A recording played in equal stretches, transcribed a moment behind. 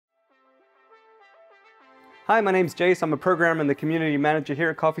Hi, my name's Jace. I'm a programmer and the community manager here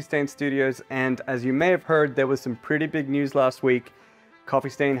at Coffee Stain Studios, and as you may have heard, there was some pretty big news last week.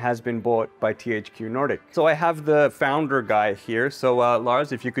 Coffee Stain has been bought by THQ Nordic. So I have the founder guy here. So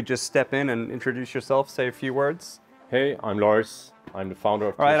Lars, if you could just step in and introduce yourself, say a few words. Hey, I'm Lars. I'm the founder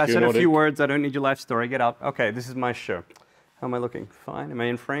of THQ Nordic. All right, I said a few words. I don't need your life story. Get up. Okay, this is my show. How am I looking? Fine. Am I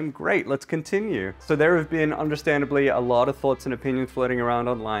in frame? Great. Let's continue. So there have been, understandably, a lot of thoughts and opinions floating around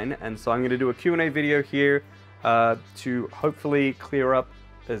online, and so I'm going to do a Q&A video here to hopefully clear up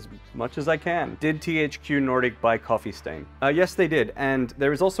as much as I can. Did THQ Nordic buy Coffee Stain? Yes, they did, and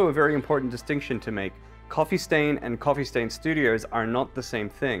there is also a very important distinction to make. Coffee Stain and Coffee Stain Studios are not the same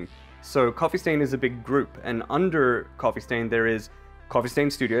thing. So Coffee Stain is a big group, and under Coffee Stain there is Coffee Stain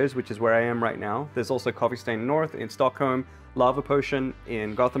Studios, which is where I am right now. There's also Coffee Stain North in Stockholm, Lava Potion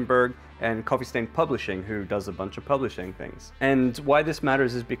in Gothenburg, and Coffee Stain Publishing, who does a bunch of publishing things. And why this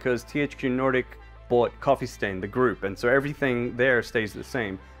matters is because THQ Nordic bought Coffee Stain, the group, and so everything there stays the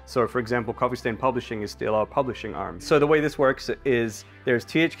same. So for example, Coffee Stain Publishing is still our publishing arm. So the way this works is there's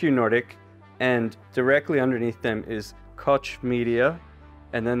THQ Nordic, and directly underneath them is Koch Media,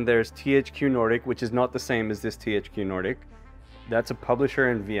 and then there's THQ Nordic, which is not the same as this THQ Nordic. That's a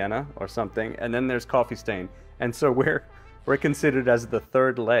publisher in Vienna or something, and then there's Coffee Stain. And so we're considered as the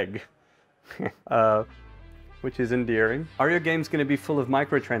third leg, which is endearing. Are your games going to be full of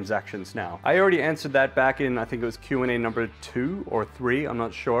microtransactions now? I already answered that back in, I think it was Q&A number 2 or 3, I'm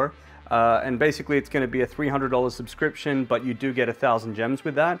not sure. And basically it's going to be a $300 subscription, but you do get 1,000 gems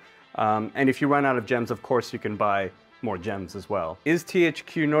with that. And if you run out of gems, of course, you can buy more gems as well. Is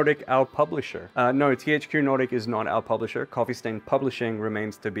THQ Nordic our publisher? No, THQ Nordic is not our publisher. Coffee Stain Publishing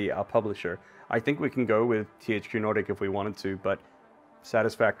remains to be our publisher. I think we can go with THQ Nordic if we wanted to, but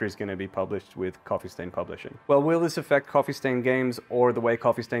Satisfactory is going to be published with Coffee Stain Publishing. Well, will this affect Coffee Stain games or the way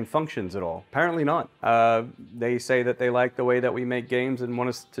Coffee Stain functions at all? Apparently not. They say that they like the way that we make games and want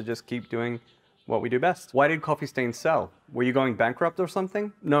us to just keep doing what we do best. Why did Coffee Stain sell? Were you going bankrupt or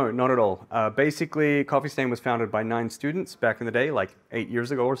something? No, not at all. Basically, Coffee Stain was founded by 9 students back in the day, like 8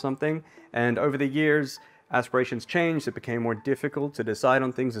 years ago or something. And over the years, aspirations changed. It became more difficult to decide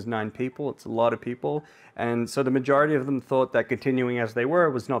on things as 9 people. It's a lot of people. And so the majority of them thought that continuing as they were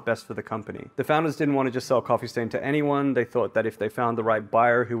was not best for the company. The founders didn't want to just sell Coffee Stain to anyone. They thought that if they found the right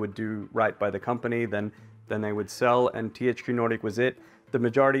buyer who would do right by the company, then they would sell, and THQ Nordic was it. The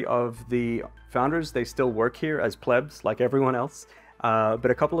majority of the founders, they still work here as plebs like everyone else.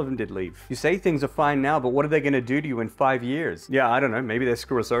 But a couple of them did leave. You say things are fine now, but what are they going to do to you in 5 years? Yeah, I don't know. Maybe they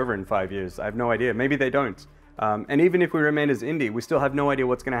screw us over in 5 years. I have no idea. Maybe they don't. And even if we remain as indie, we still have no idea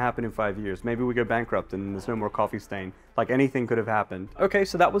what's going to happen in 5 years. Maybe we go bankrupt and there's no more Coffee Stain. Like, anything could have happened. Okay,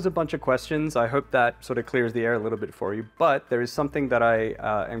 so that was a bunch of questions. I hope that sort of clears the air a little bit for you. But there is something that I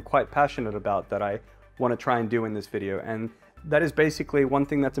am quite passionate about that I want to try and do in this video. And that is basically one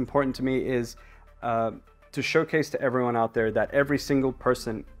thing that's important to me is to showcase to everyone out there that every single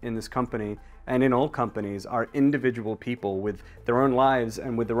person in this company and in all companies are individual people with their own lives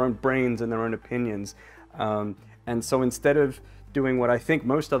and with their own brains and their own opinions. And so instead of doing what I think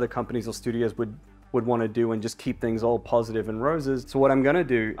most other companies or studios would want to do and just keep things all positive and roses, so what I'm going to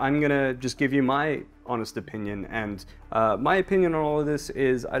do, I'm going to just give you my honest opinion. And my opinion on all of this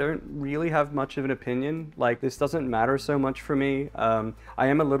is I don't really have much of an opinion. Like, this doesn't matter so much for me. I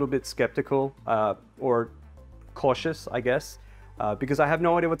am a little bit skeptical or cautious, I guess, because I have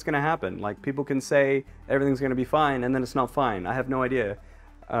no idea what's going to happen. Like, people can say everything's going to be fine and then it's not fine. I have no idea.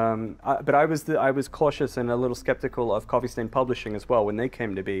 But I was cautious and a little skeptical of Coffee Stain Publishing as well when they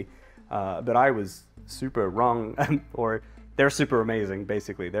came to be. But I was super wrong, or they're super amazing,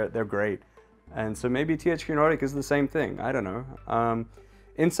 basically. They're great. And so maybe THQ Nordic is the same thing. I don't know.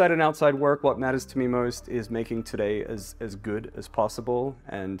 Inside and outside work, what matters to me most is making today as good as possible.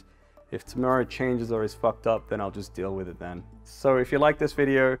 And if tomorrow changes or is fucked up, then I'll just deal with it then. So if you like this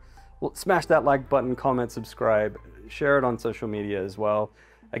video, well, smash that like button, comment, subscribe, share it on social media as well.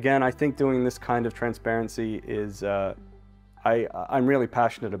 Again, I think doing this kind of transparency is, I'm really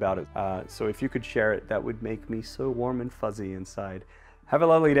passionate about it. So if you could share it, that would make me so warm and fuzzy inside. Have a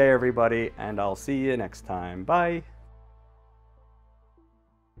lovely day, everybody, and I'll see you next time. Bye.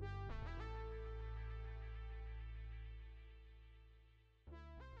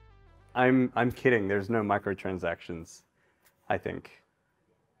 I'm kidding. There's no microtransactions, I think.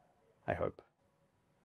 I hope.